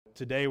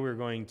Today we're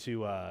going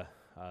to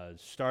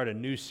start a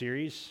new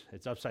series.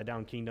 It's Upside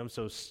Down Kingdom,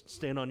 so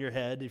stand on your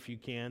head if you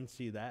can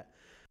see that.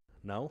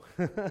 No?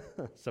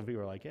 Some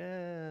people are like,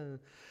 eh.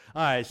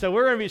 All right, so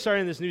we're going to be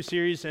starting this new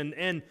series,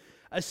 and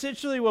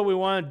essentially what we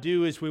want to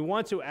do is we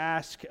want to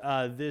ask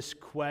this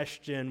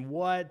question: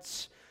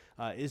 what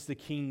is the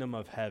kingdom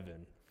of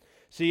heaven?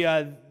 See,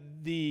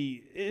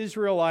 the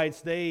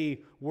Israelites,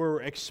 they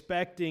were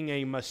expecting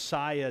a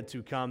Messiah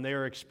to come. They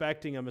were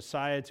expecting a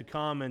Messiah to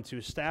come and to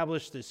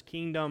establish this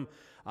kingdom.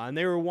 And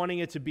they were wanting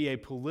it to be a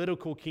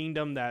political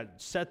kingdom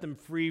that set them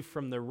free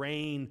from the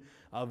reign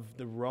of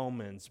the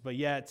Romans. But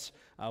yet,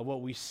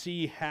 what we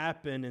see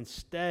happen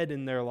instead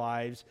in their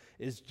lives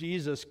is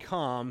Jesus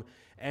come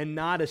and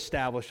not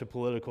establish a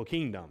political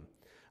kingdom.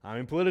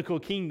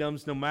 Political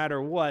kingdoms, no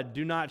matter what,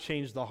 do not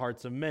change the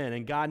hearts of men.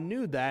 And God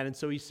knew that, and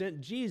so he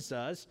sent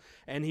Jesus,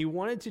 and he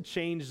wanted to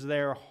change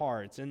their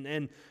hearts.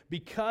 And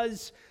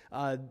because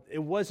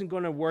it wasn't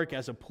going to work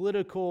as a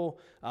political,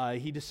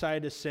 he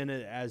decided to send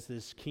it as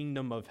this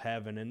kingdom of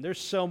heaven. And there's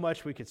so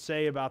much we could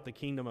say about the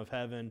kingdom of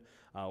heaven,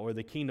 or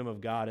the kingdom of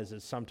God as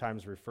it's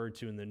sometimes referred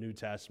to in the New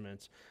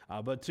Testament.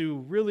 But to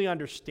really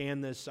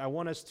understand this, I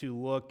want us to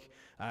look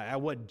at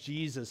what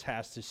Jesus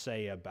has to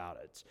say about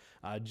it.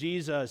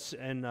 Jesus,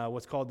 in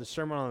what's called the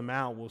Sermon on the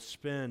Mount, will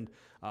spend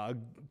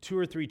 2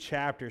 or 3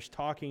 chapters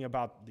talking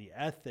about the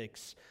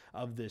ethics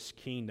of this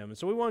kingdom. And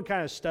so we want to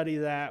kind of study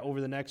that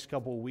over the next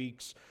couple of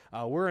weeks.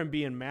 We're going to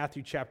be in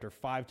Matthew chapter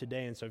 5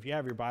 today, and so if you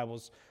have your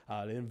Bibles,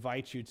 I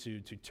invite you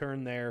to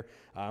turn there.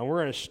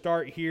 We're going to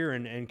start here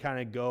and kind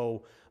of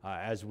go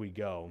as we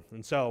go.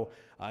 And so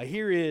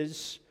here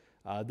is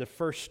the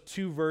first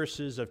 2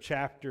 verses of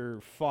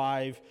chapter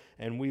 5,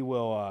 and we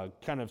will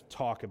kind of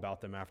talk about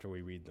them after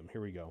we read them.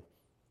 Here we go.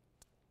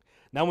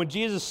 Now when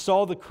Jesus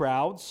saw the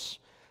crowds,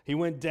 he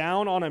went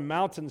down on a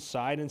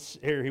mountainside,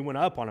 he went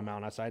up on a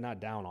mountainside,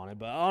 not down on it,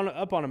 but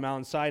up on a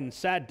mountainside and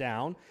sat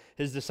down.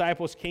 His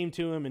disciples came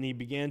to him, and he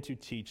began to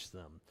teach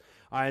them.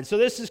 All right, so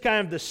this is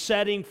kind of the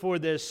setting for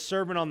this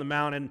Sermon on the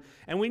Mount,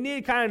 and we need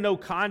to kind of know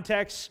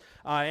context,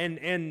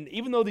 and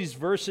even though these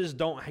verses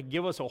don't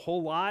give us a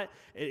whole lot,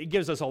 it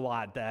gives us a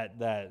lot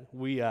that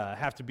we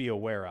have to be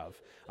aware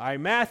of. All right,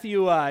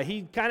 Matthew,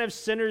 he kind of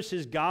centers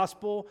his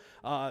gospel,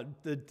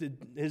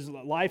 his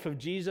life of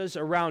Jesus,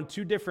 around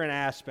 2 different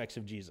aspects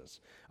of Jesus.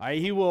 All right,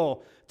 he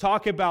will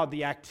talk about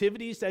the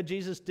activities that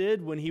Jesus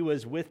did when he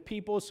was with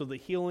people, so the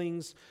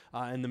healings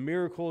and the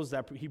miracles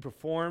that he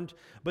performed,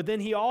 but then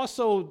he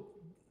also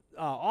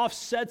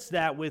offsets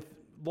that with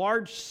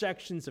large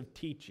sections of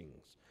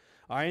teachings.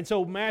 All right, and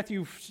so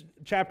Matthew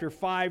chapter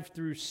 5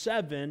 through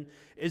 7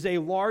 is a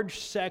large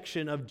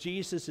section of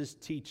Jesus'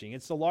 teaching.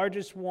 It's the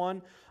largest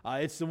one.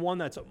 It's the one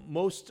that's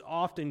most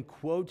often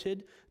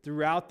quoted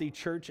throughout the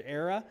church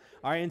era.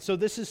 All right, and so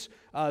this is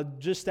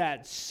just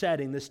that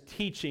setting, this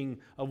teaching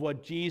of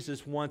what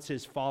Jesus wants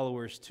his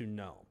followers to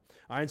know.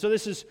 All right, and so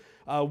this is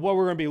what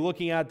we're going to be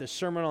looking at, the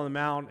Sermon on the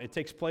Mount. It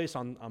takes place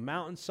on a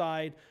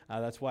mountainside.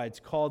 That's why it's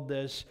called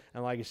this.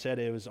 And like I said,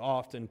 it was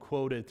often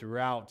quoted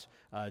throughout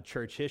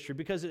church history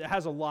because it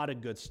has a lot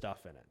of good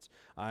stuff in it.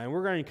 And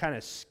we're going to kind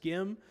of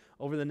skim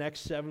over the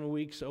next 7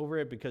 weeks over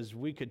it because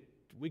we could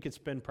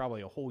spend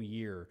probably a whole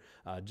year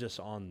just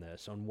on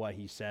this, on what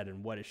he said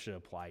and what it should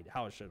apply,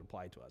 how it should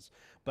apply to us.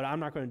 But I'm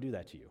not going to do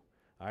that to you.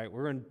 All right,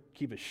 we're going to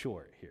keep it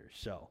short here.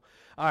 So,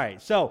 all right,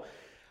 so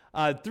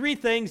 3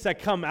 things that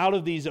come out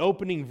of these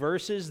opening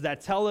verses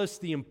that tell us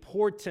the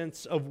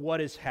importance of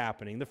what is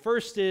happening. The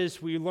first is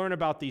we learn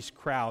about these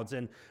crowds,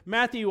 and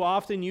Matthew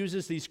often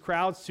uses these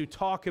crowds to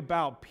talk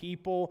about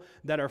people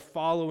that are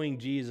following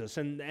Jesus,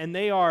 and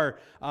they are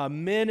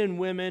men and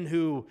women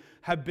who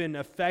have been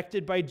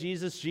affected by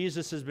Jesus.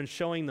 Jesus has been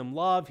showing them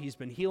love. He's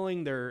been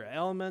healing their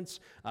ailments.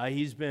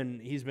 He's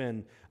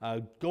been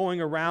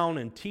going around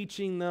and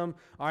teaching them.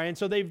 All right, and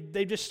so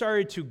they've just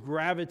started to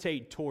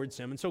gravitate towards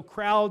him. And so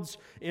crowds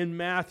in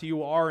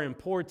Matthew are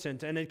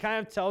important, and it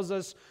kind of tells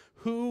us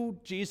who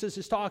Jesus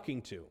is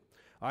talking to.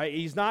 All right,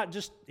 he's not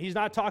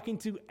talking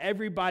to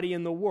everybody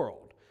in the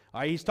world. All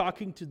right, he's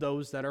talking to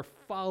those that are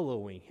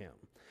following him.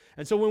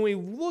 And so when we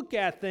look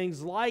at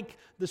things like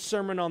the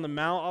Sermon on the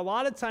Mount, a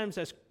lot of times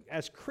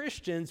as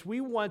Christians, we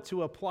want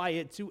to apply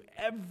it to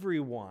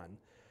everyone.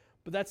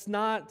 But that's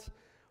not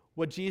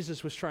what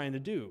Jesus was trying to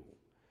do.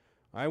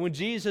 All right, when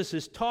Jesus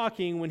is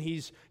talking, when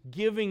he's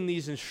giving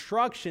these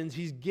instructions,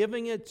 he's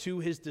giving it to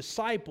his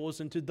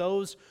disciples and to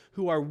those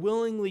who are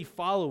willingly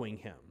following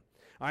him.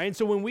 All right, and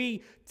so when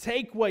we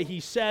take what he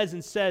says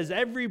and says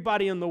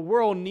everybody in the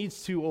world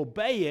needs to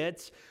obey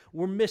it,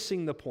 we're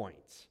missing the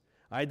point.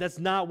 All right, that's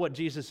not what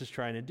Jesus is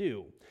trying to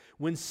do.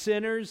 When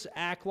sinners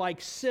act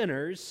like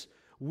sinners,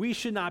 we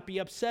should not be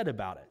upset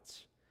about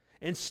it.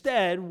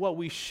 Instead, what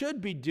we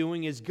should be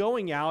doing is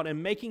going out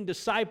and making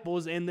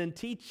disciples and then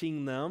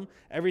teaching them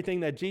everything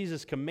that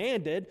Jesus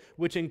commanded,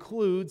 which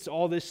includes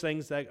all these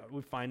things that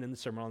we find in the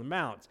Sermon on the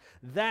Mount.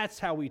 That's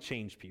how we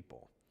change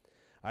people.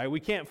 All right,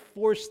 we can't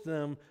force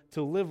them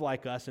to live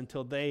like us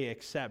until they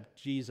accept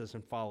Jesus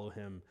and follow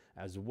him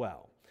as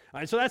well. All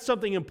right, so that's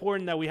something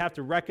important that we have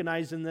to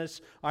recognize in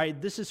this. All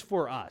right, this is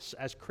for us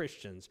as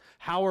Christians.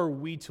 How are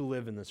we to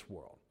live in this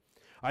world?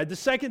 All right, the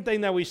second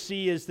thing that we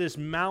see is this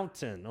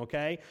mountain,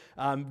 okay?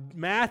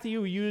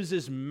 Matthew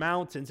uses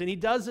mountains, and he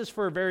does this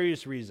for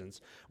various reasons.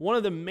 One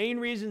of the main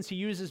reasons he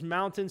uses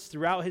mountains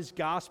throughout his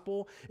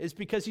gospel is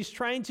because he's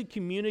trying to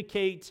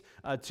communicate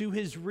to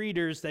his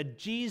readers that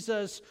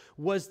Jesus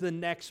was the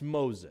next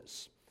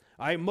Moses.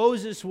 All right,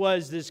 Moses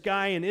was this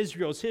guy in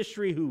Israel's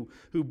history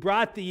who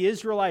brought the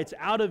Israelites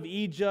out of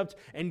Egypt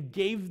and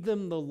gave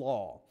them the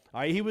law. All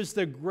right, he was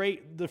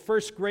the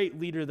first great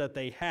leader that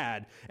they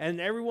had,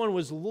 and everyone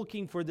was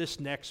looking for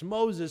this next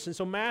Moses. And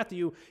so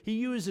Matthew, he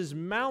uses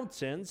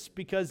mountains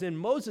because in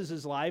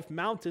Moses' life,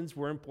 mountains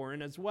were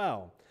important as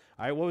well.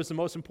 All right, what was the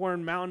most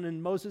important mountain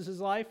in Moses'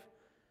 life?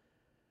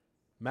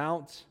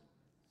 Mount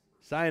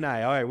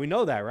Sinai. All right, we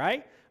know that,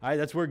 right? All right,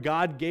 that's where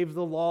God gave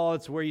the law.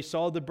 It's where he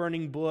saw the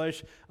burning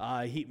bush.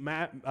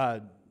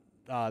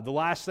 The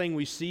last thing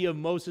we see of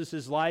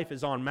Moses' life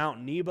is on Mount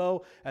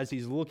Nebo as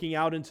he's looking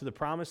out into the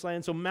promised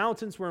land. So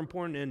mountains were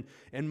important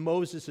in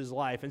Moses'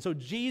 life. And so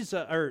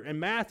and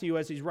Matthew,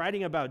 as he's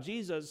writing about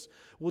Jesus,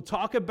 will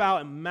talk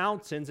about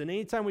mountains. And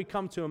anytime we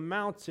come to a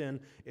mountain,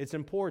 it's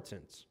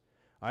important.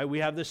 All right, we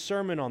have the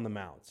Sermon on the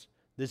Mount.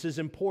 This is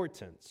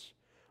important.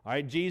 All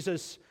right,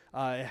 Jesus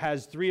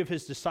has 3 of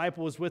his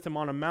disciples with him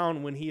on a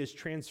mountain when he is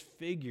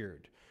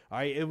transfigured. All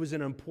right, it was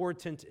an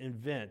important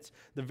event.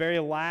 The very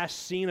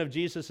last scene of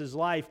Jesus'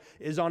 life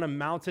is on a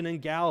mountain in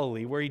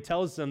Galilee where he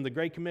tells them the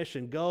Great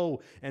Commission,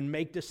 go and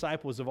make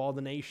disciples of all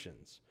the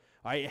nations.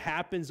 All right, it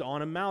happens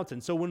on a mountain.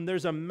 So when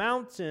there's a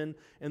mountain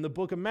in the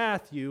book of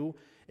Matthew,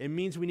 it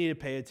means we need to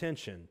pay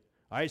attention.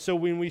 All right, so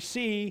when we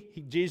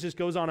see Jesus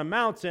goes on a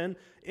mountain,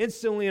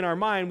 instantly in our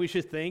mind we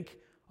should think,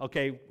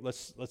 okay,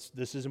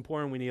 this is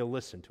important, we need to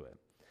listen to it.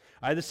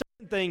 All right, the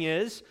second thing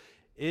is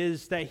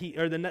that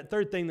the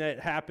third thing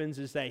that happens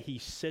is that he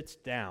sits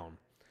down.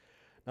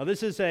 Now,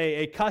 this is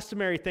a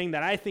customary thing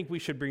that I think we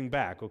should bring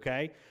back,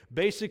 okay?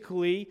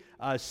 Basically,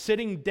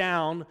 sitting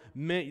down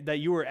meant that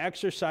you were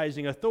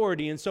exercising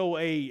authority, and so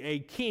a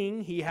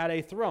king, he had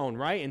a throne,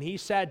 right? And he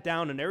sat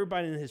down, and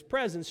everybody in his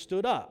presence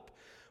stood up.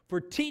 For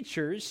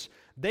teachers,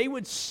 they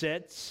would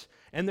sit,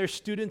 and their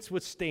students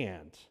would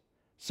stand.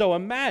 So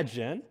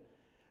imagine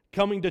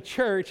coming to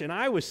church, and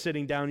I was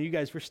sitting down, and you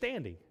guys were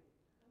standing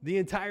the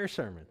entire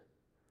sermon.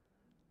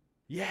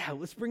 Yeah,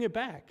 let's bring it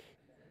back.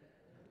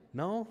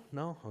 No?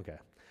 Okay.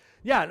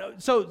 Yeah, no,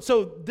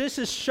 so this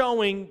is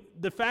showing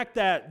the fact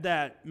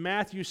that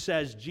Matthew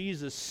says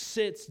Jesus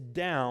sits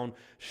down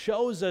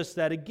shows us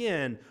that,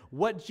 again,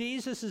 what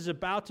Jesus is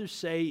about to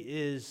say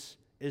is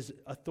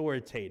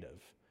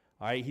authoritative.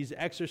 All right, he's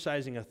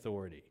exercising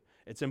authority.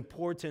 It's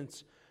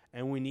important,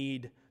 and we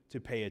need to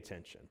pay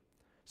attention.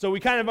 So we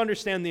kind of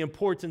understand the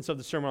importance of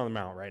the Sermon on the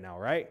Mount right now,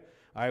 right?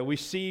 All right, we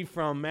see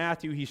from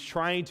Matthew, he's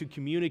trying to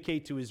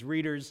communicate to his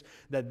readers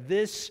that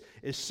this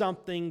is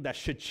something that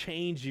should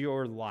change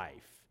your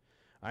life.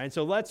 All right,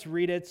 so let's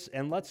read it,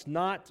 and let's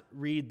not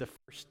read the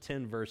first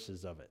 10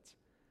 verses of it.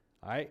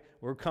 All right,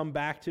 we'll come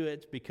back to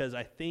it because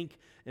I think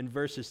in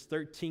verses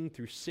 13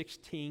 through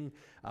 16,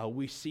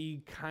 we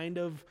see kind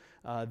of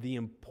the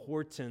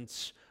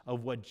importance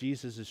of what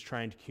Jesus is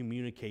trying to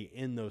communicate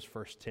in those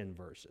first 10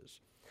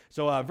 verses.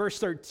 So verse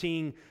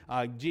 13,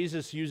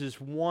 Jesus uses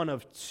one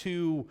of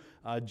 2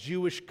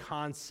 Jewish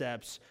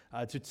concepts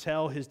to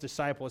tell his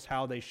disciples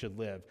how they should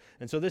live.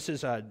 And so this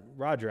is,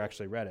 Roger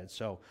actually read it.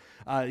 So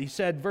he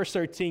said, verse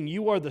 13,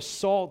 you are the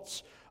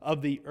salt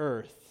of the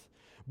earth.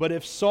 But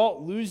if salt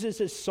loses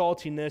its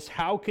saltiness,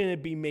 how can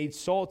it be made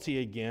salty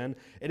again?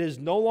 It is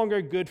no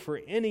longer good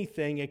for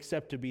anything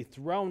except to be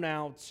thrown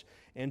out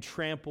and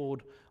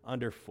trampled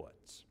underfoot.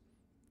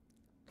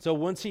 So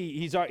once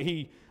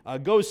he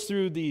goes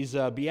through these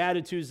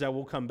Beatitudes that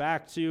we'll come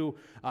back to,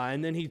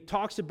 and then he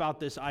talks about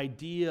this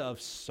idea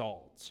of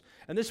salt.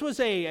 And this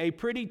was a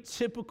pretty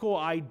typical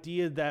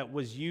idea that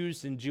was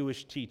used in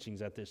Jewish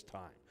teachings at this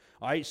time.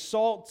 All right,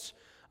 salt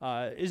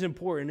is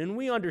important, and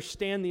we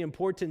understand the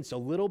importance a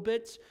little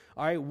bit.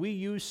 All right, we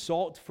use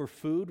salt for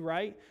food,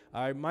 right?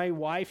 My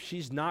wife,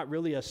 she's not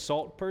really a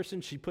salt person.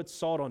 She puts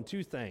salt on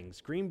 2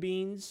 things, green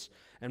beans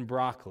and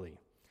broccoli.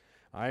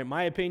 All right,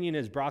 my opinion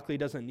is broccoli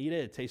doesn't need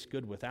it. It tastes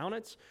good without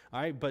it. All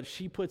right, but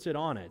she puts it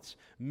on it.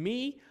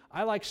 Me,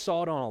 I like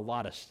salt on a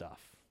lot of stuff,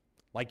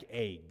 like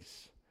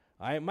eggs.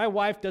 All right, my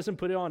wife doesn't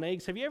put it on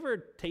eggs. Have you ever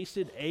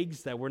tasted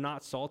eggs that were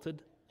not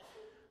salted?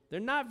 They're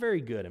not very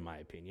good, in my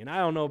opinion. I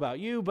don't know about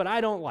you, but I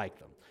don't like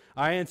them.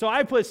 All right, and so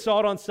I put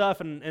salt on stuff,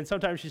 and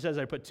sometimes she says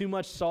I put too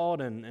much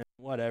salt and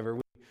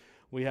whatever.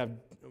 We have,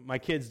 my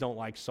kids don't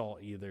like salt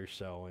either,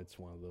 so it's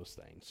one of thso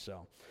things.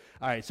 So,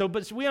 all right,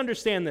 but we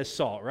understand this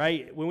salt,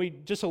 right? When we,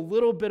 just a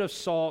little bit of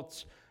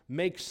salt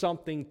makes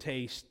something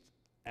taste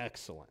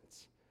excellent.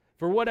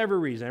 For whatever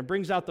reason, it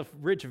brings out the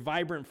rich,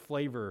 vibrant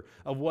flavor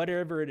of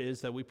whatever it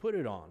is that we put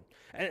it on.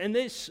 And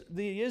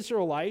the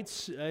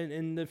Israelites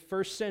in the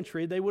first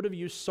century, they would have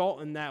used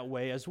salt in that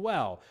way as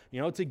well,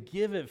 to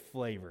give it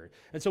flavor.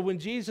 And so when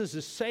Jesus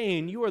is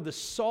saying, you are the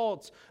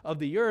salt of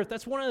the earth,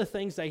 that's one of the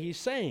things that he's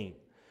saying.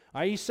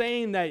 He's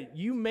saying that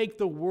you make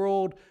the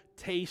world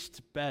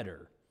taste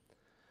better.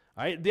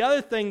 All right? The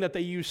other thing that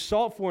they used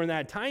salt for in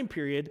that time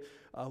period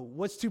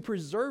was to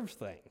preserve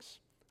things.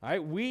 All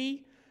right?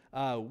 We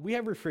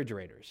have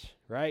refrigerators,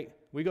 right?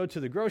 We go to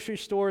the grocery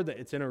store,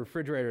 it's in a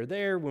refrigerator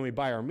there. When we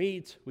buy our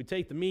meat, we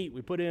take the meat,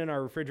 we put it in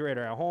our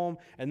refrigerator at home,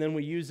 and then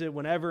we use it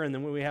whenever, and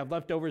then when we have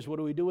leftovers, what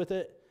do we do with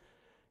it?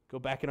 Go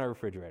back in our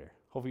refrigerator.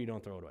 Hopefully you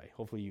don't throw it away.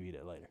 Hopefully you eat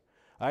it later.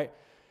 All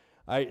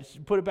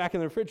right? Put it back in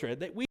the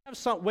refrigerator. We have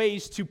some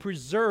ways to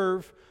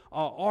preserve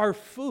our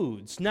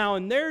foods. Now,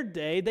 in their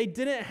day, they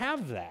didn't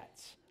have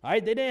that. All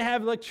right? They didn't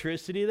have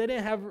electricity. They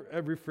didn't have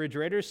a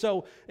refrigerator.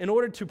 So in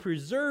order to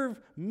preserve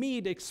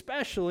meat,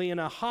 especially in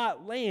a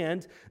hot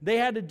land, they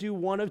had to do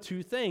one of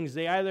two things.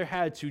 They either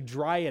had to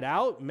dry it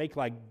out, make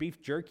like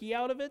beef jerky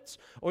out of it,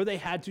 or they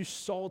had to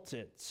salt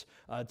it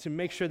to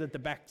make sure that the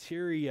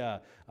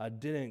bacteria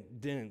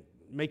didn't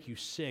make you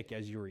sick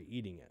as you were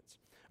eating it.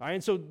 All right,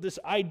 and so this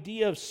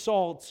idea of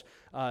salt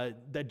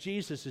that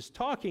Jesus is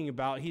talking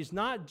about, he's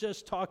not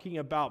just talking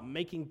about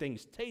making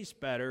things taste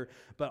better,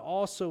 but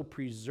also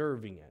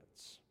preserving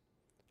it,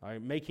 all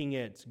right, making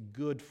it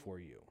good for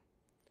you.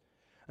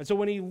 And so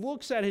when he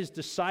looks at his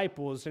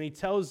disciples and he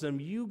tells them,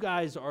 you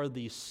guys are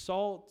the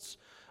salt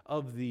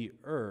of the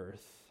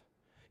earth,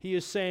 he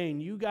is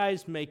saying you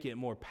guys make it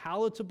more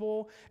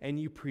palatable and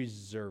you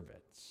preserve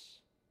it.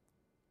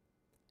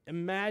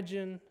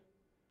 Imagine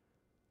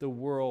the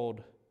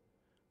world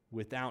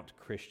without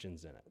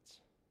Christians in it.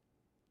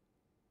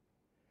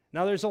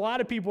 Now, there's a lot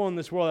of people in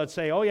this world that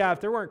say, oh yeah,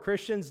 if there weren't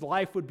Christians,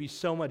 life would be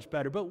so much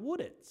better. But would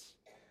it?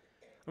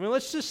 I mean,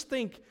 let's just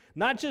think,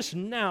 not just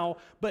now,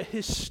 but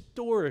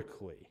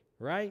historically,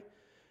 right?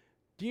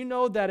 Do you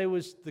know that it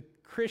was the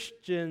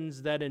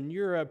Christians that in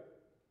Europe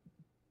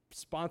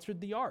sponsored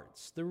the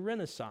arts, the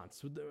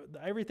Renaissance,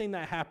 everything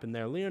that happened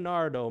there?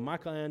 Leonardo,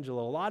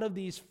 Michelangelo, a lot of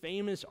these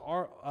famous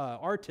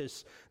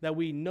artists that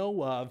we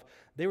know of,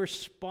 they were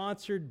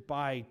sponsored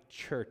by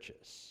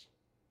churches.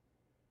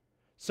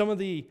 Some of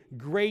the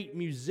great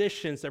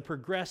musicians that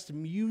progressed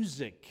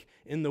music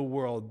in the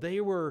world, they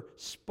were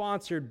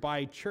sponsored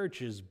by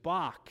churches.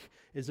 Bach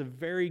is a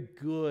very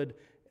good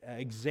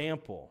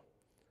example.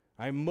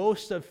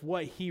 Most of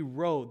what he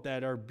wrote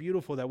that are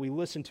beautiful, that we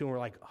listen to and we're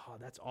like, oh,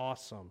 that's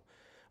awesome.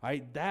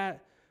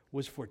 That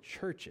was for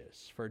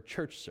churches, for a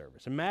church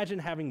service. Imagine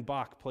having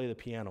Bach play the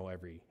piano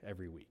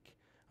every week,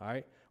 all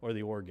right, or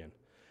the organ.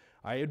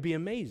 All right, it'd be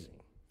amazing.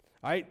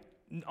 All right.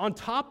 On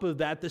top of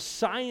that, the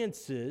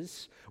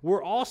sciences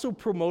were also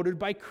promoted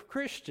by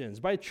Christians,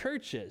 by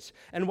churches.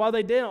 And while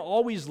they didn't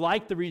always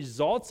like the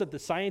results that the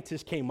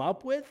scientists came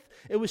up with,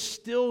 it was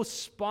still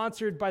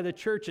sponsored by the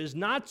churches,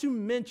 not to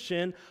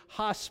mention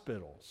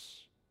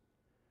hospitals.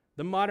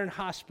 The modern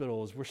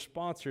hospitals were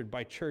sponsored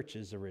by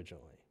churches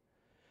originally.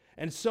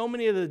 And so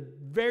many of the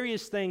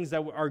various things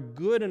that are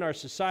good in our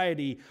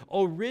society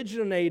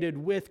originated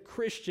with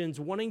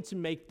Christians wanting to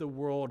make the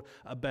world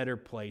a better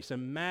place.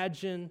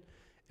 Imagine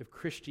if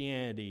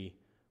Christianity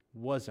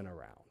wasn't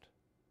around.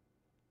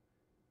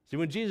 See,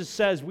 when Jesus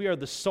says we are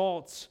the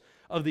salts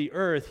of the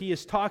earth, he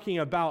is talking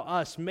about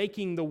us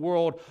making the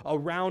world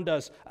around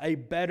us a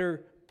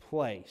better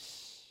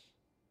place.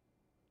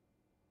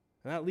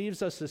 And that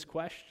leaves us this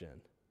question: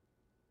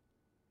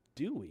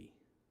 do we?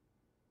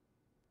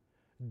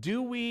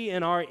 Do we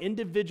in our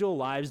individual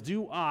lives,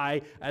 do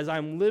I, as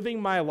I'm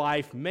living my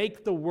life,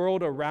 make the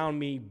world around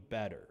me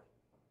better?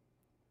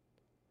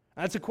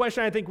 That's a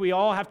question I think we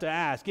all have to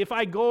ask. If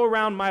I go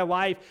around my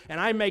life and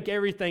I make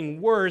everything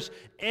worse,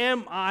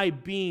 am I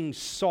being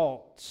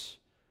salt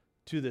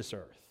to this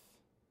earth?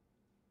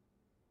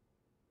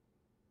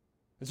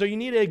 And so you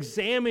need to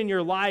examine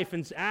your life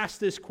and ask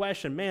this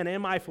question, man,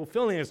 am I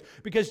fulfilling this?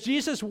 Because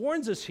Jesus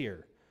warns us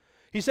here.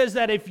 He says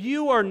that if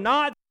you are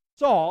not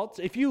salt,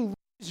 if you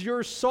lose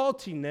your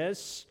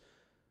saltiness,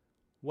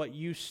 what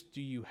use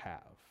do you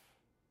have?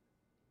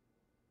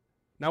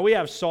 Now, we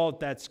have salt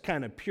that's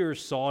kind of pure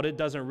salt. It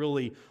doesn't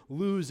really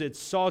lose its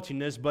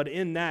saltiness, but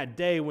in that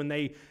day when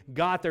they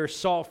got their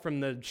salt from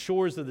the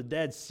shores of the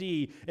Dead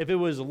Sea, if it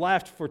was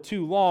left for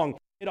too long,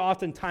 it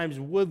oftentimes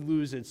would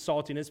lose its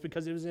saltiness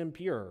because it was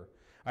impure.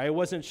 All right, it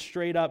wasn't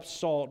straight up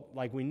salt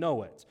like we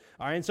know it.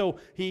 All right, and so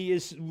he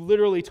is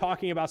literally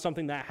talking about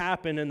something that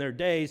happened in their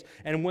days,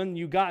 and when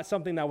you got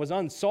something that was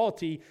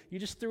unsalty, you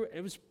just threw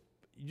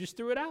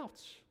it out.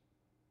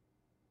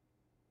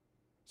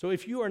 So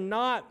if you are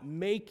not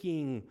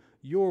making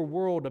your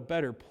world a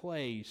better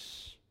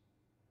place,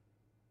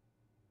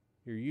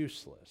 you're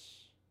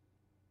useless.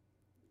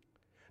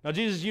 Now,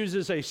 Jesus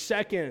uses a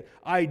second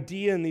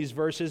idea in these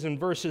verses. In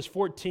verses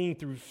 14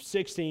 through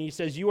 16, he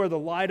says, you are the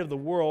light of the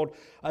world.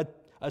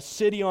 A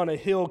city on a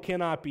hill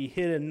cannot be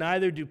hidden.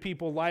 Neither do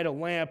people light a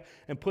lamp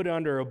and put it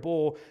under a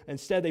bowl.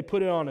 Instead, they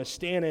put it on a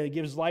stand, and it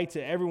gives light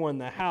to everyone in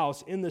the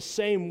house. In the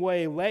same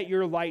way, let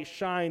your light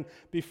shine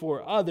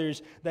before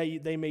others,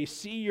 that they may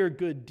see your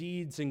good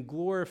deeds and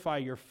glorify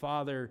your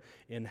Father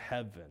in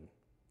heaven.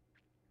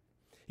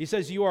 He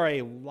says you are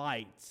a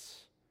light.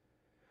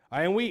 All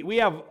right, and we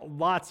have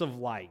lots of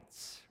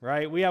lights,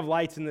 right? We have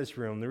lights in this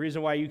room. The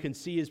reason why you can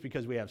see is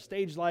because we have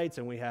stage lights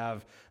and we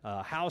have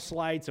house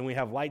lights and we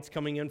have lights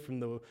coming in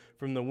from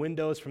the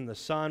windows, from the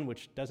sun,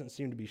 which doesn't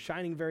seem to be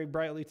shining very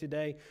brightly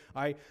today.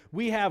 All right,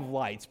 we have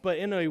lights, but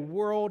in a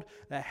world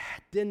that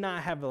did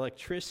not have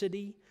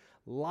electricity,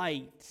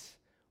 light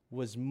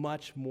was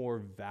much more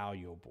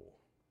valuable.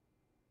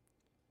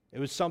 It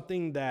was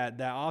something that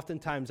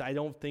oftentimes I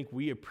don't think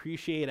we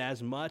appreciate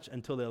as much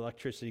until the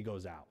electricity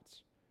goes out.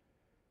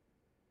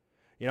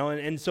 You know,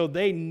 and so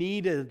they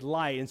needed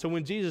light. And so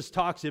when Jesus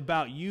talks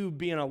about you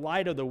being a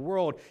light of the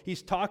world,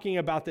 he's talking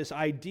about this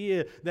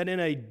idea that in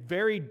a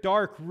very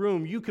dark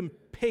room, you can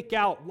pick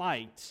out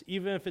light,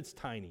 even if it's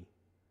tiny.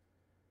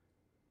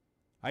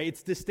 Right?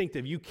 It's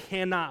distinctive. You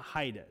cannot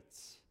hide it.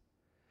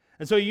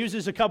 And so he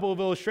uses a couple of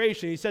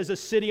illustrations. He says a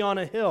city on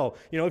a hill.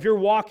 You know, if you're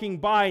walking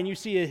by and you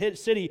see a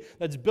city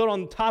that's built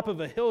on top of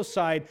a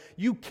hillside,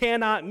 you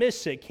cannot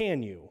miss it,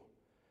 can you?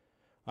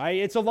 Right?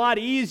 It's a lot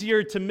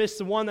easier to miss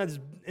the one that's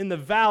in the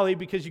valley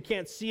because you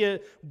can't see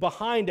it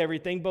behind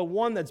everything, but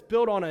one that's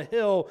built on a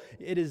hill,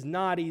 it is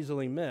not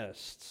easily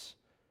missed.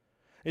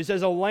 It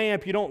says a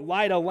lamp, you don't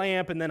light a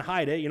lamp and then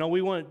hide it. You know,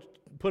 we want to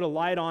put a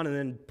light on and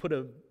then put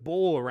a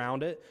bowl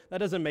around it. That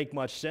doesn't make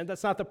much sense.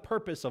 That's not the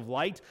purpose of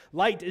light.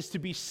 Light is to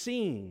be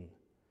seen.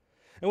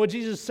 And what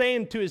Jesus is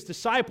saying to his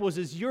disciples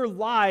is your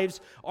lives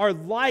are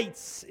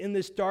lights in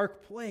this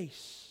dark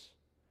place.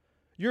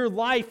 Your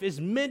life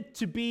is meant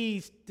to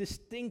be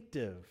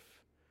distinctive,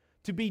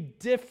 to be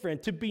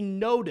different, to be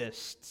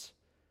noticed.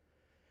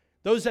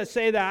 Those that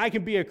say that I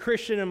can be a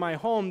Christian in my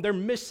home, they're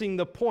missing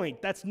the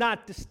point. That's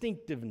not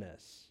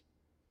distinctiveness.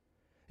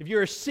 If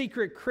you're a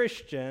secret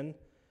Christian,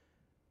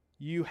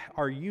 you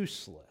are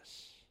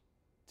useless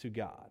to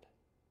God.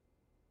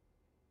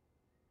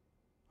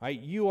 Right?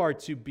 You are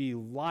to be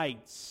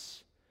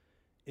lights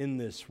in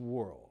this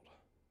world.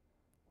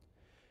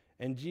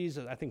 And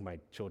Jesus, I think my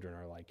children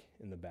are like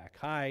in the back.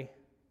 Hi.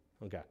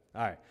 Okay.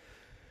 All right.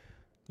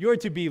 You're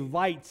to be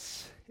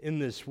lights in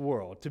this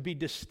world, to be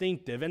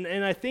distinctive.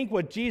 And I think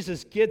what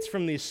Jesus gets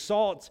from these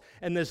salts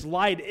and this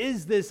light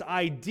is this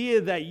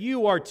idea that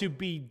you are to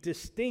be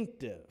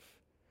distinctive.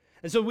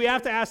 And so we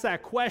have to ask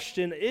that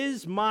question,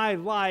 is my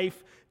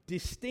life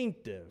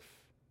distinctive,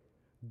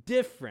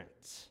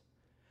 different?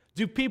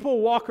 Do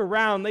people walk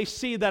around, they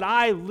see that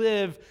I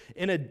live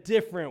in a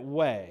different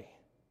way?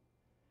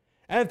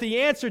 And if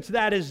the answer to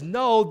that is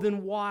no,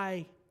 then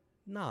why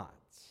not?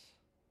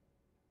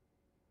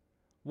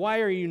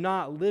 Why are you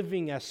not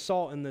living as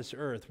salt in this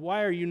earth?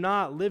 Why are you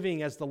not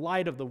living as the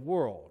light of the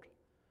world?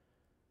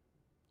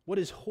 What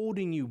is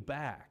holding you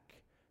back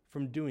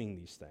from doing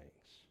these things?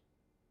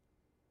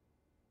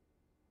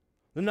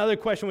 Another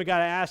question we got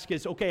to ask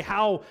is, okay,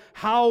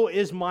 how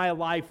is my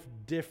life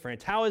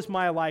different? How is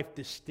my life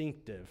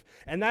distinctive?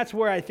 And that's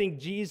where I think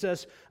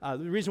Jesus, the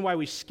reason why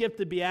we skip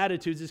the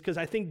Beatitudes is because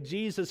I think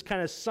Jesus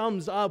kind of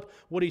sums up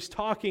what he's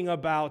talking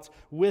about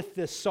with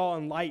this salt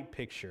and light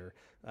picture.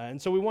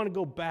 And so we want to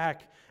go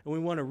back and we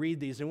want to read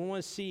these and we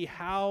want to see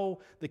how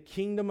the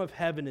kingdom of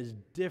heaven is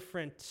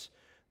different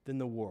than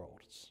the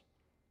world's.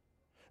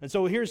 And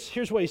so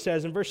here's what he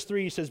says. In verse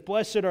 3, he says,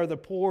 "Blessed are the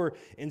poor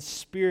in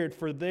spirit,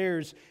 for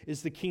theirs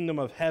is the kingdom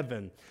of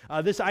heaven."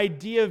 This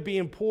idea of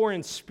being poor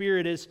in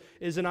spirit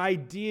is an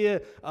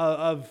idea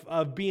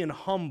of being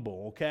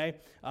humble, okay?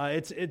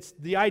 It's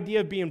the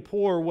idea of being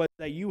poor was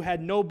that you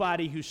had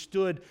nobody who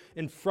stood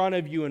in front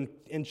of you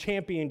and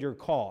championed your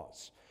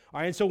cause. All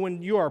right, and so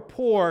when you are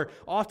poor,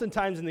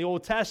 oftentimes in the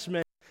Old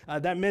Testament,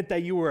 that meant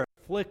that you were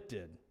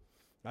afflicted.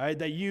 All right,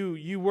 that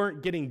you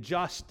weren't getting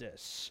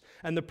justice.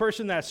 And the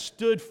person that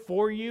stood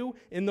for you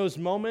in those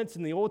moments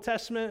in the Old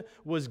Testament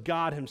was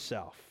God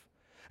himself.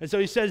 And so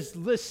he says,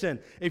 listen,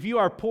 if you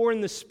are poor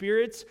in the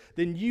spirits,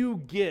 then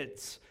you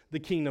get the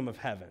kingdom of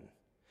heaven.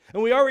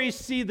 And we already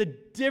see the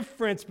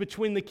difference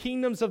between the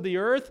kingdoms of the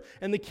earth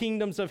and the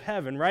kingdoms of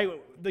heaven, right?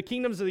 The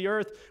kingdoms of the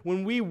earth,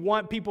 when we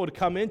want people to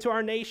come into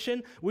our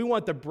nation, we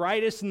want the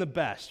brightest and the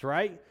best,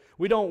 right?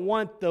 We don't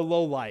want the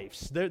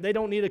lowlifes. They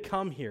don't need to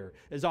come here,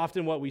 is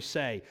often what we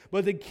say.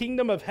 But the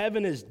kingdom of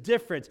heaven is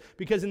different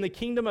because in the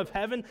kingdom of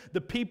heaven,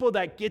 the people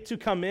that get to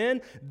come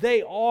in,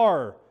 they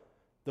are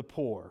the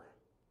poor.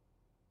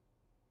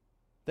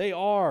 They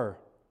are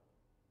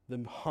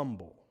the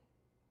humble.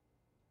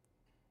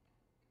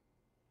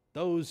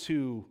 Those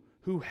who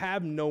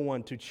have no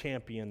one to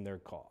champion their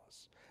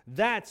cause.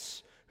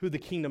 That's who the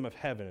kingdom of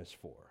heaven is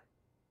for.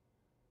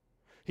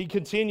 He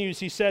continues,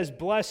 he says,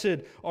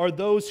 "Blessed are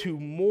those who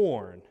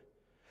mourn,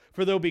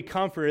 for they'll be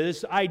comforted."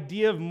 This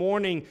idea of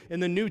mourning in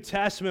the New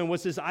Testament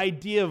was this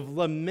idea of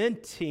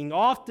lamenting,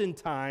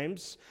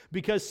 oftentimes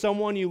because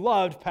someone you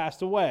loved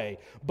passed away.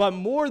 But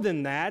more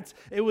than that,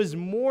 it was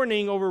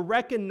mourning over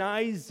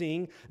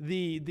recognizing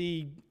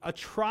the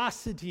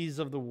atrocities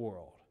of the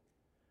world.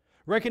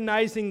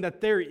 Recognizing that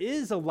there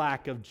is a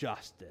lack of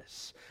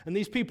justice. And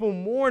these people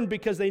mourn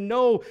because they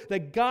know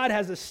that God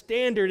has a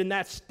standard, and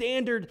that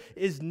standard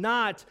is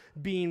not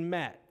being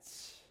met.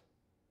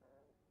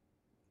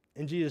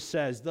 And Jesus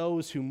says,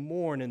 those who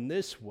mourn in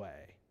this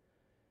way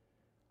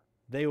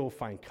they will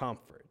find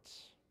comfort.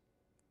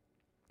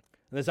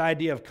 And this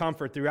idea of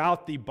comfort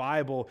throughout the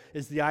Bible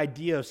is the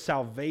idea of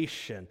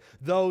salvation.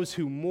 Those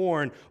who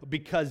mourn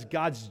because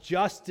God's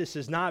justice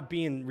is not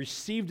being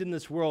received in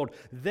this world,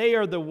 they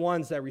are the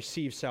ones that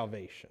receive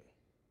salvation.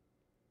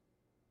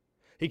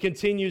 He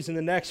continues in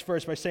the next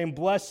verse by saying,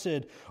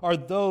 "Blessed are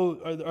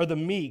the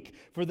meek,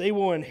 for they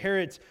will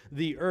inherit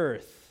the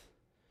earth."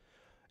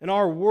 In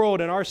our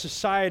world, in our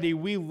society,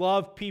 we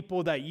love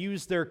people that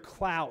use their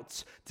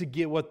clout to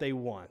get what they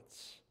want.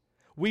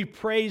 We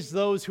praise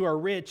those who are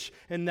rich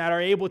and that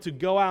are able to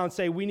go out and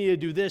say, we need to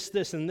do this,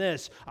 this, and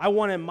this. I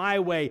want it my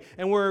way.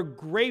 And we're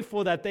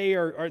grateful that they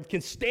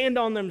can stand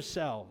on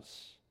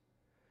themselves.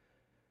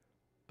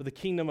 But the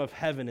kingdom of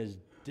heaven is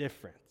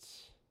different.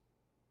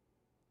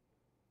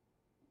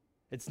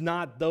 It's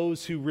not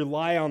those who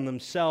rely on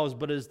themselves,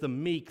 but it's the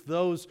meek,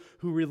 those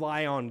who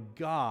rely on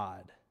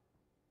God,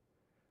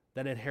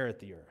 that inherit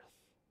the earth.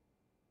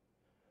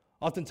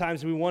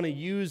 Oftentimes we want to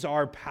use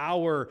our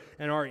power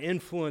and our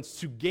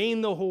influence to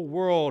gain the whole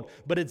world,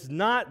 but it's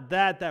not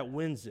that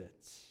wins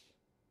it.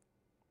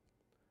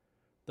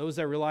 Those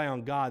that rely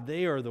on God,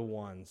 they are the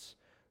ones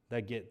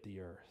that get the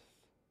earth.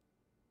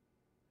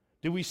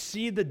 Do we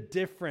see the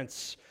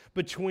difference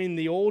between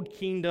the old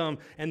kingdom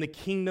and the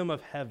kingdom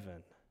of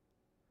heaven?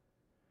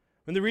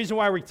 And the reason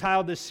why we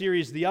titled this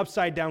series The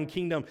Upside Down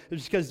Kingdom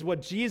is because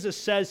what Jesus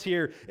says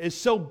here is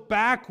so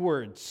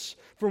backwards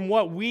from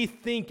what we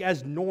think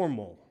as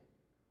normal.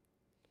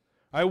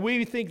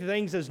 We think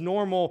things as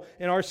normal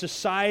in our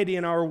society,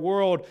 in our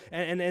world,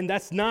 and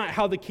that's not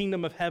how the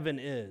kingdom of heaven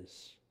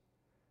is.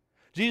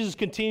 Jesus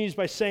continues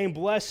by saying,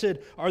 "Blessed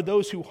are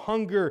those who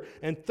hunger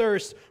and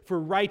thirst for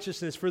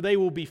righteousness, for they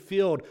will be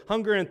filled."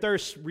 Hunger and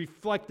thirst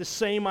reflect the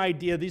same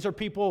idea. These are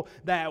people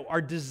that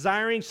are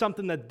desiring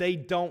something that they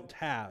don't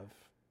have.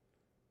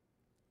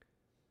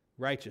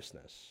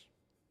 Righteousness.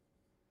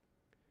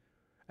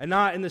 And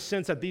not in the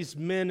sense that these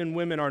men and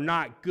women are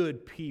not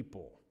good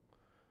people.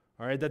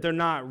 All right, that they're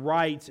not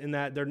right and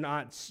that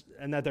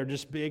they're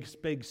just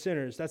big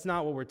sinners. That's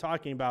not what we're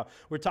talking about.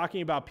 We're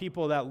talking about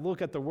people that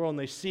look at the world and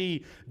they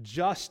see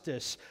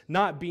justice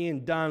not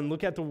being done.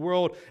 Look at the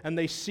world and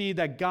they see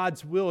that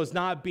God's will is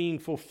not being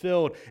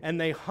fulfilled, and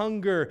they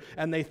hunger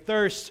and they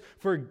thirst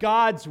for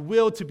God's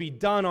will to be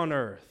done on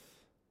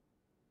earth.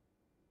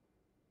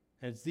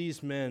 And it's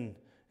these men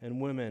and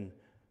women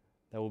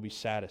that will be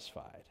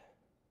satisfied.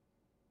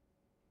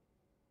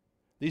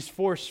 These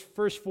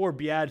first four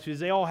Beatitudes,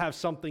 they all have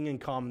something in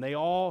common. They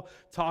all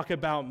talk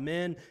about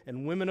men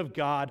and women of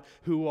God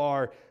who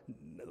are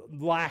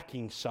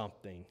lacking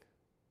something,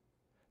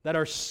 that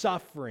are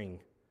suffering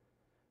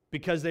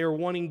because they are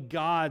wanting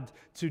God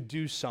to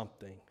do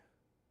something.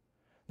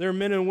 There are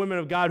men and women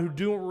of God who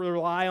don't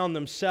rely on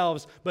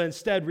themselves, but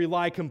instead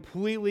rely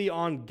completely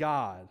on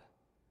God.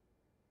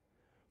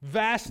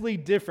 Vastly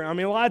different. I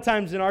mean, a lot of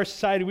times in our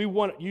society, we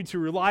want you to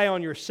rely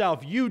on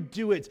yourself. You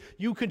do it.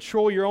 You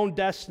control your own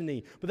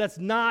destiny. But that's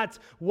not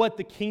what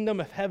the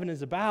kingdom of heaven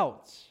is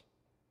about.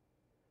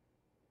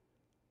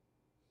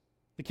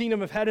 The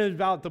kingdom of heaven is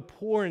about the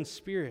poor in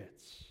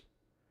spirit,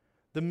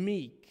 the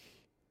meek,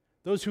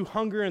 those who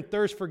hunger and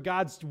thirst for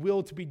God's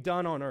will to be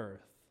done on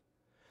earth,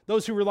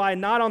 those who rely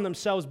not on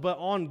themselves but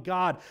on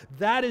God.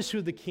 That is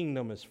who the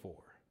kingdom is for.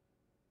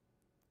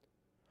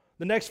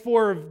 The next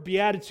four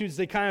Beatitudes,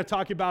 they kind of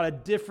talk about a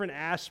different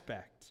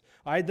aspect.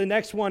 All right, the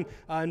next one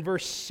in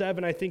verse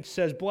 7, I think,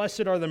 says,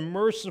 "Blessed are the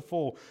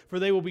merciful, for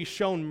they will be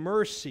shown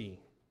mercy."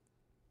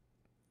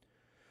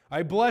 All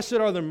right, blessed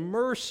are the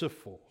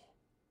merciful.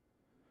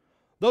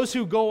 Those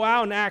who go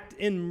out and act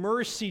in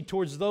mercy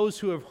towards those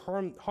who have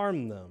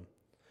harmed them.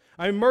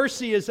 All right,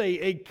 mercy is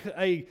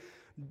a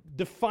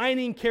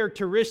defining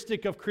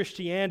characteristic of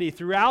Christianity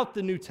throughout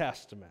the New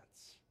Testament.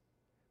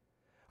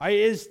 It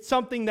is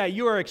something that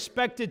you are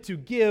expected to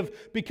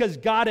give because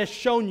God has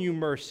shown you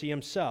mercy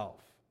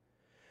Himself.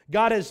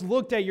 God has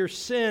looked at your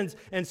sins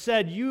and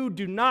said, you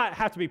do not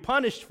have to be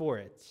punished for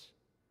it.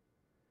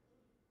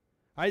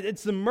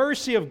 It's the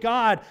mercy of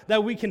God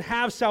that we can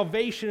have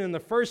salvation in the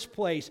first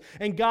place.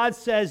 And God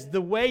says, the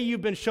way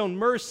you've been shown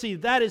mercy,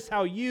 that is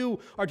how you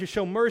are to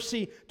show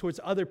mercy towards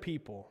other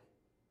people.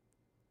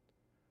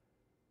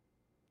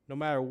 No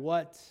matter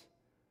what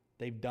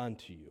they've done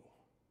to you.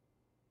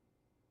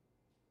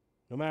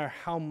 No matter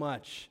how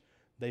much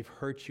they've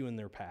hurt you in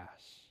their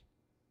past.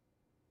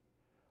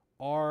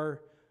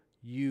 Are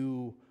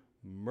you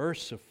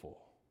merciful?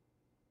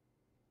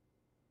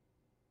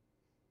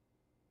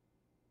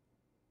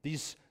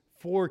 These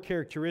four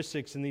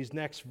characteristics in these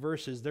next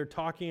verses, they're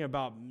talking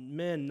about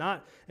men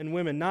and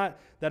women, not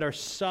that are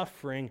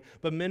suffering,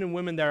 but men and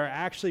women that are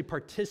actually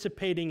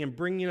participating in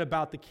bringing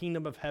about the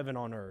kingdom of heaven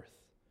on earth.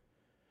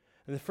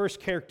 And the first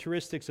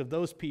characteristics of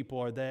those people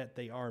are that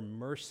they are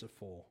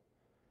merciful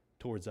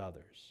towards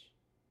others.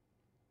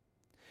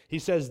 He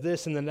says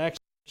this in the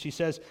next. He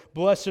says,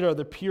 "Blessed are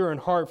the pure in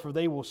heart, for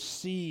they will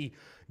see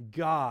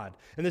God."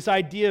 And this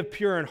idea of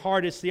pure in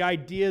heart, it's the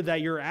idea that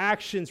your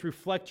actions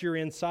reflect your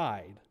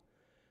inside.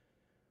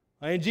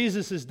 In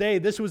Jesus' day,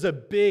 this was a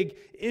big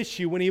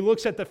issue. When he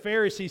looks at the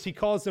Pharisees, he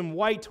calls them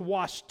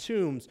whitewashed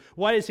tombs.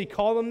 Why does he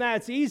call them that?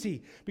 It's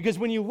easy. Because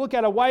when you look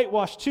at a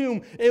whitewashed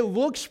tomb, it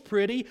looks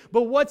pretty,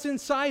 but what's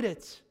inside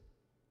it?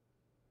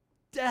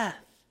 Death,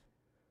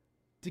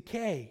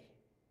 decay.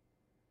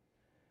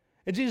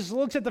 And Jesus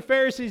looks at the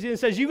Pharisees and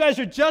says, you guys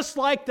are just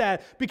like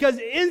that because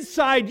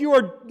inside you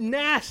are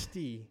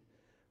nasty,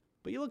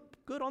 but you look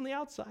good on the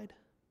outside.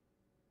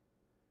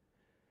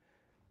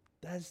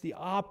 That's the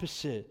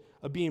opposite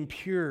of being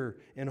pure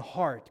in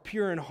heart.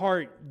 Pure in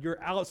heart, your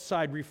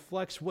outside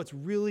reflects what's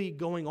really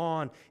going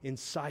on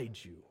inside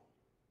you.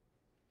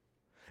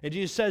 And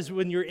Jesus says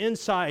when your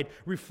inside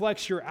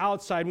reflects your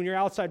outside, when your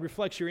outside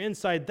reflects your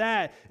inside,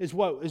 that is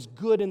what is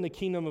good in the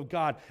kingdom of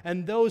God.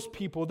 And those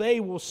people, they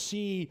will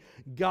see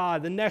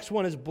God. The next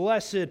one is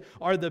blessed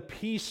are the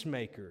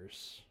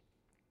peacemakers,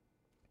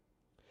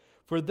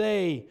 for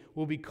they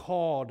will be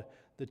called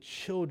the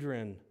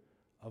children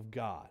of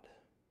God.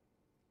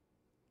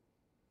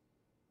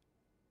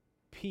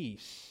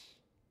 Peace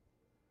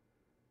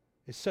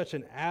is such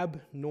an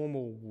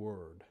abnormal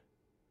word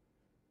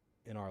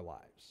in our lives.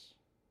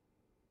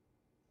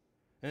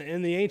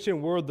 In the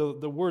ancient world,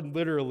 the word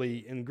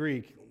literally in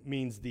Greek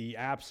means the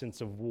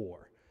absence of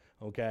war,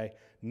 okay?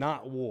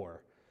 Not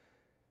war.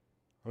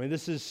 I mean,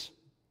 this is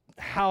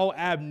how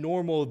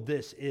abnormal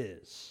this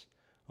is,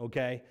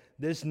 okay?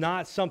 This is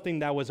not something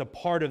that was a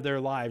part of their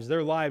lives.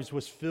 Their lives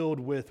was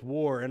filled with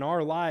war. In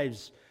our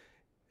lives,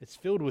 it's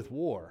filled with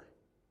war.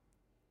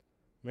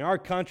 I mean, our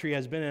country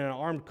has been in an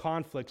armed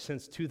conflict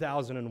since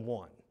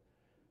 2001,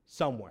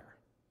 somewhere.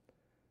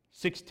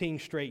 16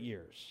 straight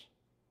years.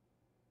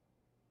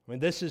 I mean,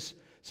 this is,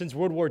 since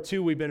World War II,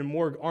 we've been in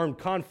more armed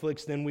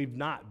conflicts than we've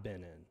not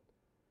been in.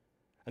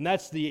 And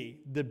that's the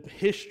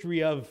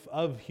history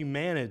of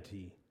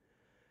humanity.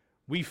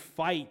 We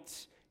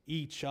fight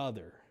each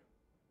other.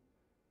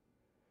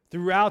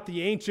 Throughout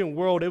the ancient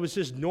world, it was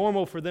just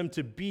normal for them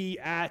to be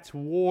at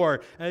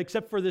war,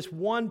 except for this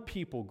one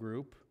people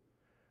group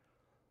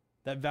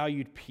that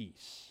valued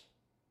peace.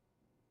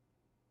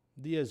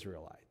 The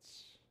Israelites.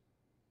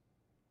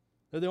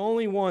 They're the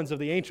only ones of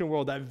the ancient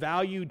world that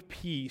valued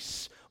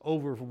peace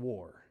over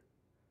war,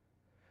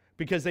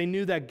 because they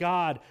knew that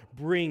God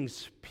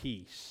brings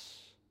peace.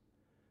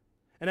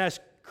 And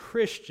as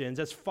Christians,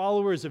 as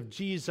followers of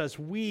Jesus,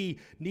 we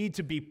need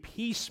to be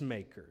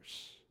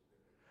peacemakers.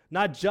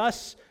 Not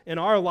just in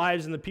our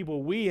lives and the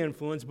people we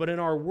influence, but in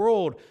our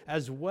world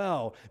as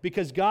well.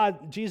 Because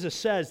Jesus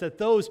says that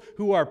those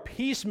who are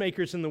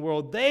peacemakers in the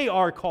world, they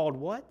are called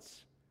what?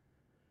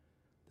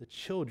 The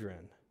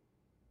children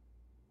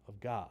of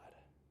God.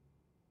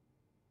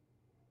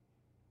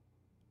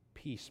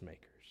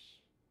 Peacemakers.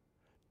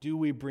 Do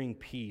we bring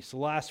peace? The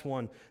last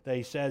one that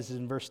he says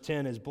in verse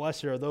 10 is,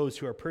 blessed are those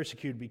who are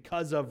persecuted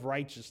because of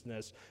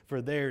righteousness,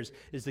 for theirs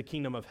is the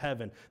kingdom of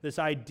heaven. This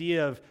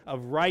idea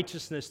of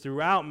righteousness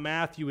throughout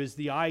Matthew is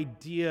the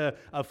idea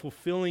of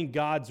fulfilling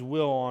God's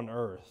will on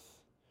earth.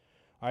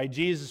 All right,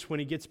 Jesus, when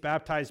he gets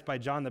baptized by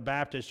John the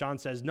Baptist, John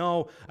says,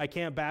 no, I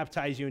can't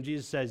baptize you. And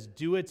Jesus says,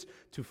 do it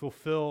to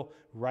fulfill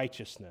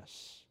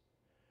righteousness.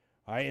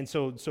 All right, and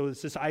so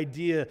it's this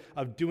idea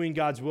of doing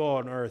God's will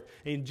on earth.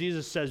 And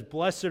Jesus says,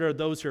 blessed are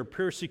those who are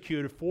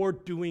persecuted for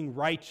doing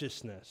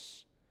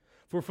righteousness,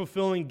 for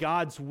fulfilling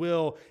God's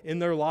will in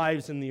their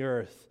lives in the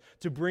earth,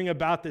 to bring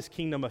about this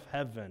kingdom of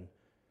heaven.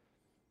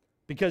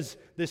 Because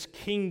this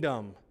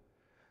kingdom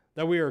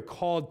that we are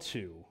called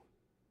to,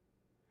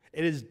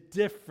 it is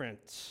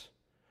different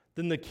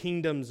than the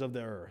kingdoms of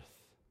the earth.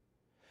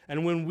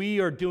 And when we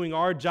are doing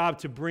our job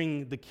to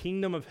bring the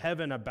kingdom of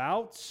heaven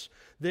about,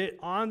 that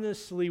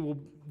honestly will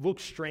look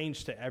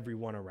strange to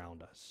everyone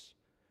around us.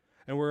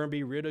 And we're going to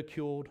be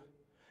ridiculed,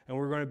 and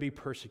we're going to be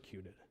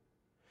persecuted.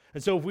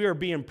 And so if we are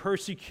being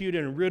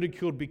persecuted and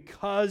ridiculed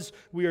because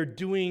we are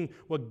doing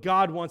what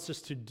God wants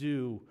us to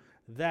do,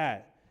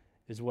 that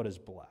is what is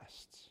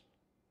blessed.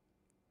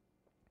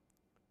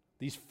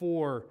 These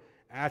 4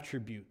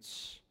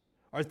 attributes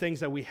are things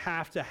that we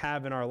have to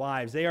have in our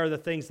lives. They are the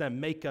things that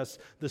make us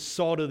the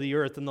salt of the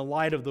earth and the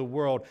light of the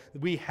world.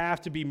 We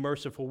have to be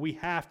merciful. We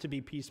have to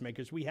be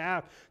peacemakers. We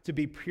have to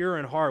be pure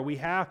in heart. We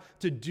have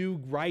to do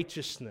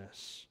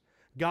righteousness,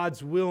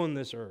 God's will in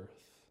this earth.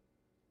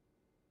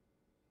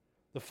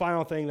 The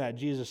final thing that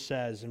Jesus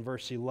says in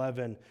verse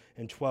 11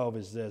 and 12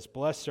 is this: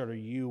 blessed are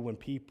you when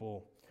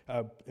people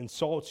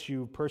insult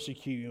you,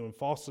 persecute you, and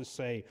falsely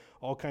say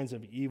all kinds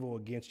of evil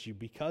against you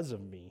because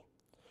of me.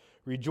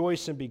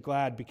 Rejoice and be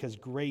glad, because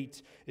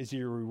great is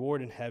your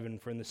reward in heaven,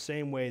 for in the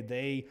same way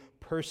they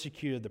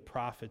persecuted the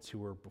prophets who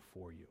were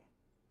before you.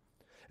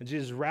 And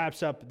Jesus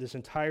wraps up this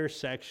entire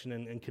section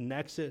and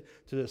connects it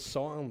to the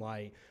salt and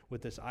light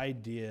with this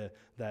idea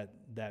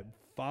that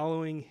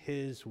following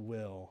his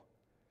will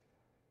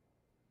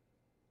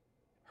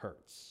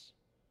hurts.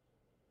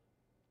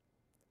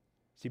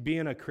 See,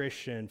 being a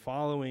Christian,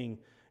 following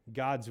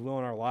God's will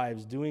in our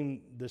lives,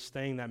 doing this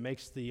thing that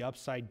makes the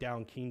upside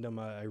down kingdom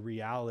a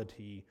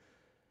reality,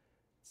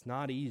 it's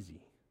not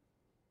easy.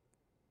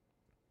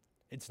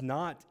 It's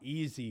not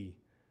easy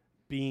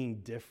being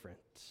different.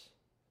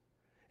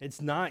 It's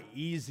not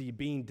easy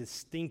being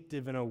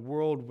distinctive in a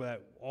world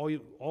that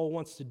all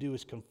wants to do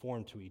is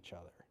conform to each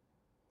other.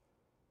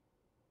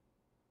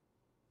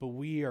 But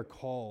we are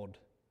called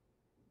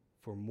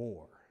for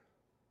more.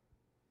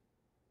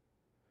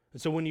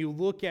 And so when you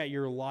look at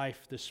your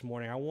life this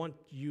morning, I want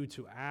you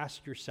to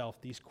ask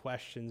yourself these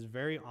questions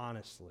very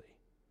honestly.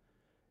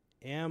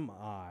 Am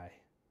I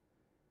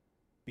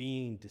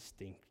being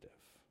distinctive?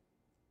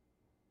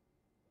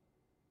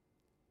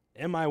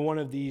 Am I one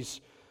of these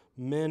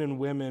men and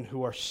women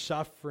who are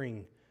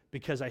suffering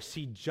because I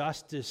see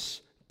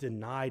justice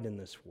denied in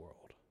this world?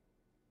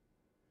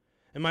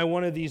 Am I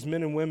one of these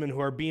men and women who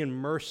are being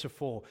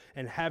merciful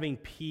and having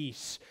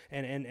peace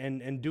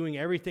and doing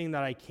everything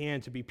that I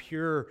can to be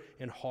pure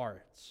in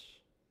heart?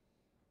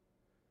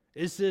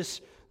 Is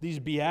this these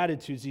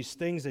Beatitudes, these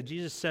things that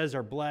Jesus says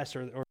are blessed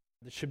or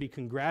that should be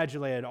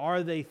congratulated,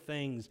 are they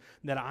things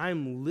that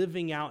I'm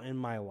living out in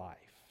my life?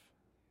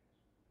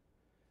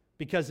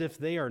 Because if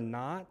they are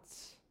not,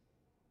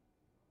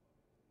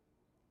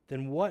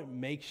 then what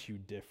makes you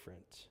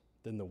different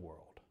than the world?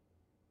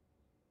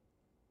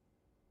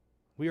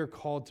 We are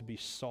called to be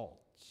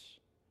salts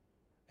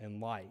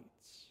and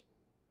lights,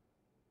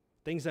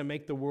 things that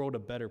make the world a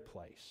better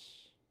place.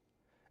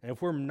 And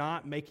if we're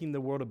not making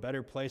the world a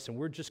better place and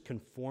we're just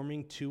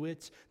conforming to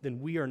it, then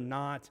we are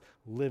not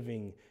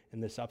living in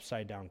this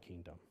upside-down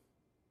kingdom.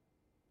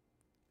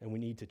 And we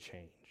need to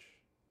change.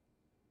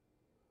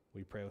 Will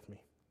you pray with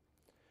me?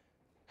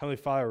 Heavenly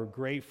Father, we're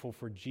grateful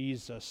for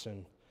Jesus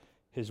and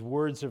his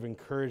words of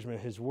encouragement,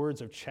 his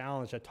words of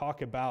challenge that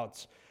talk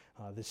about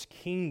this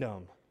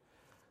kingdom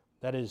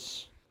that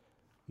is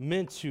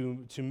meant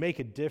to make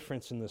a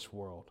difference in this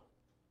world.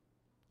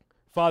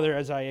 Father,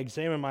 as I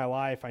examine my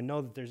life, I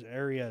know that there's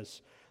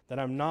areas that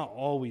I'm not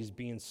always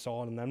being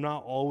salt and I'm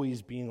not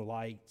always being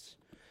light.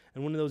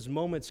 And when those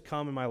moments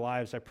come in my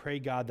lives, I pray,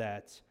 God,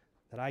 that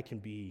I can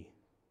be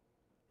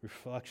a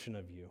reflection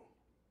of you.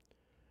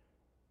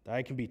 That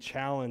I can be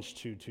challenged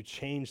to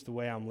change the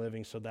way I'm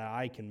living so that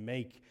I can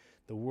make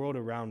the world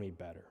around me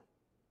better.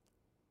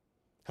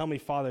 Help me,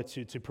 Father,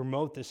 to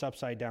promote this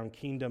upside-down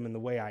kingdom in the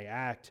way I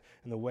act,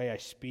 in the way I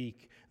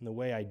speak, in the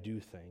way I do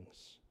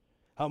things.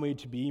 Help me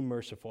to be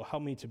merciful.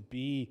 Help me to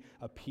be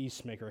a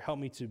peacemaker. Help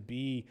me to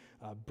be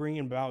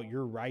bringing about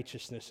your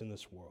righteousness in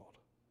this world.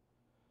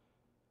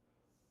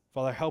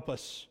 Father, help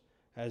us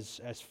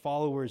as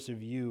followers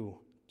of you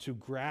to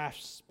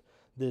grasp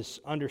this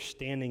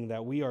understanding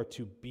that we are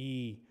to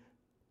be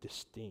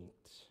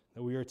distinct,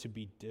 that we are to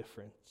be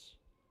different.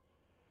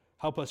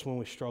 Help us when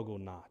we struggle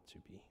not to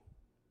be.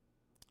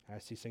 I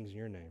ask these things in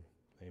your name.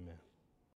 Amen.